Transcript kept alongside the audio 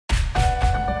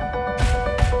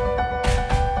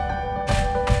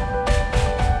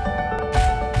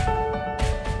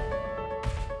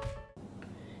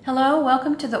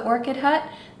welcome to the Orchid Hut.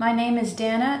 My name is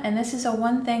Dana, and this is a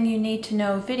One Thing You Need to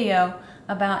Know video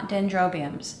about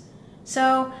dendrobiums.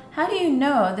 So, how do you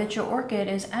know that your orchid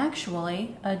is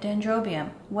actually a dendrobium?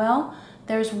 Well,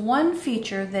 there's one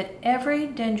feature that every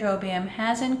dendrobium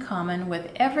has in common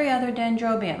with every other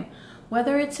dendrobium,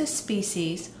 whether it's a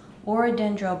species or a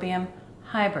dendrobium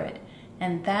hybrid,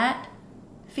 and that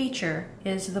feature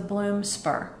is the bloom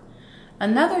spur.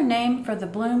 Another name for the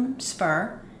bloom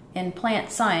spur in plant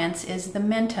science is the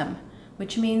mentum,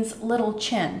 which means little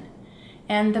chin.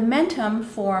 And the mentum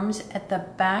forms at the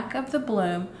back of the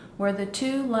bloom where the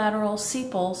two lateral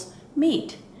sepals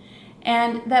meet.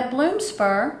 And that bloom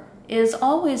spur is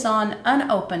always on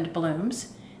unopened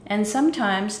blooms, and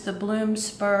sometimes the bloom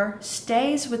spur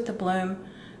stays with the bloom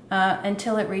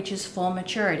until it reaches full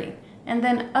maturity. And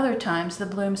then other times the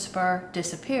bloom spur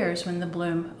disappears when the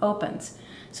bloom opens.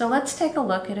 So let's take a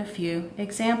look at a few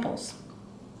examples.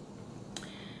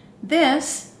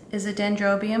 This is a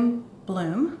dendrobium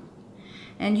bloom,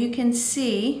 and you can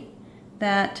see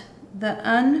that the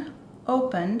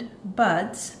unopened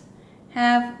buds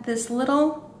have this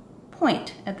little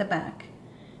point at the back,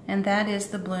 and that is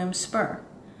the bloom spur.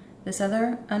 This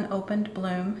other unopened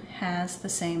bloom has the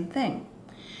same thing.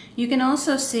 You can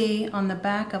also see on the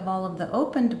back of all of the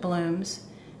opened blooms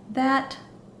that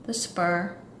the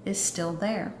spur is still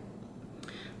there.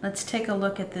 Let's take a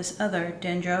look at this other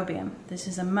dendrobium. This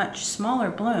is a much smaller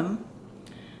bloom,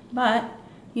 but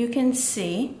you can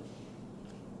see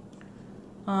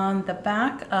on the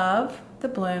back of the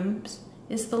blooms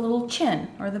is the little chin,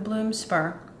 or the bloom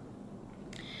spur.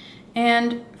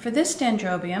 And for this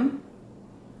dendrobium,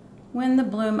 when the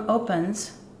bloom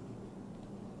opens,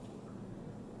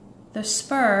 the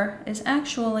spur is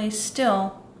actually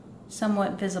still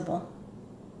somewhat visible.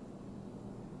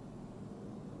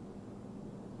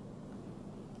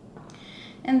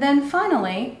 And then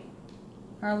finally,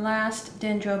 our last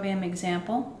dendrobium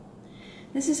example.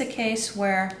 This is a case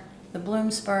where the bloom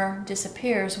spur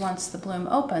disappears once the bloom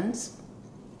opens.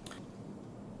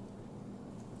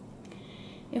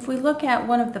 If we look at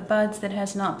one of the buds that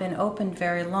has not been opened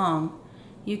very long,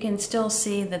 you can still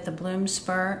see that the bloom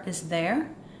spur is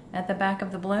there at the back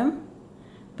of the bloom,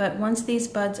 but once these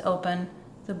buds open,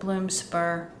 the bloom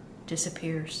spur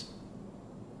disappears.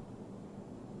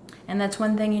 And that's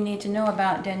one thing you need to know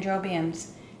about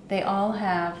dendrobiums. They all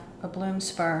have a bloom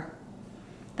spur.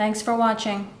 Thanks for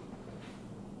watching.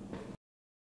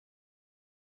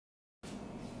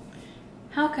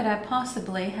 How could I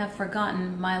possibly have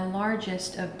forgotten my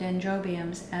largest of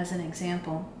dendrobiums as an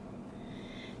example?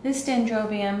 This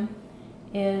dendrobium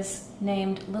is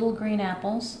named Little Green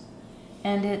Apples,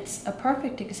 and it's a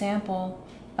perfect example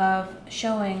of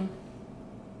showing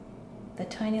the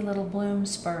tiny little bloom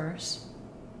spurs.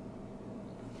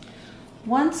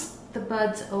 Once the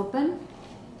buds open,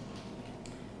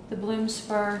 the bloom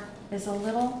spur is a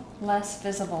little less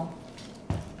visible.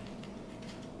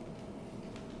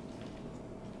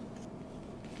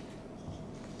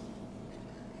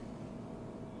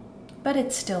 But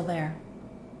it's still there.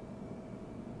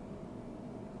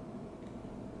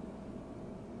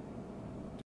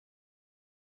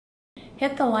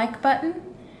 Hit the like button,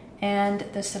 and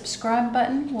the subscribe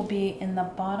button will be in the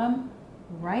bottom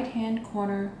right-hand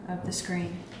corner of the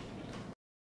screen.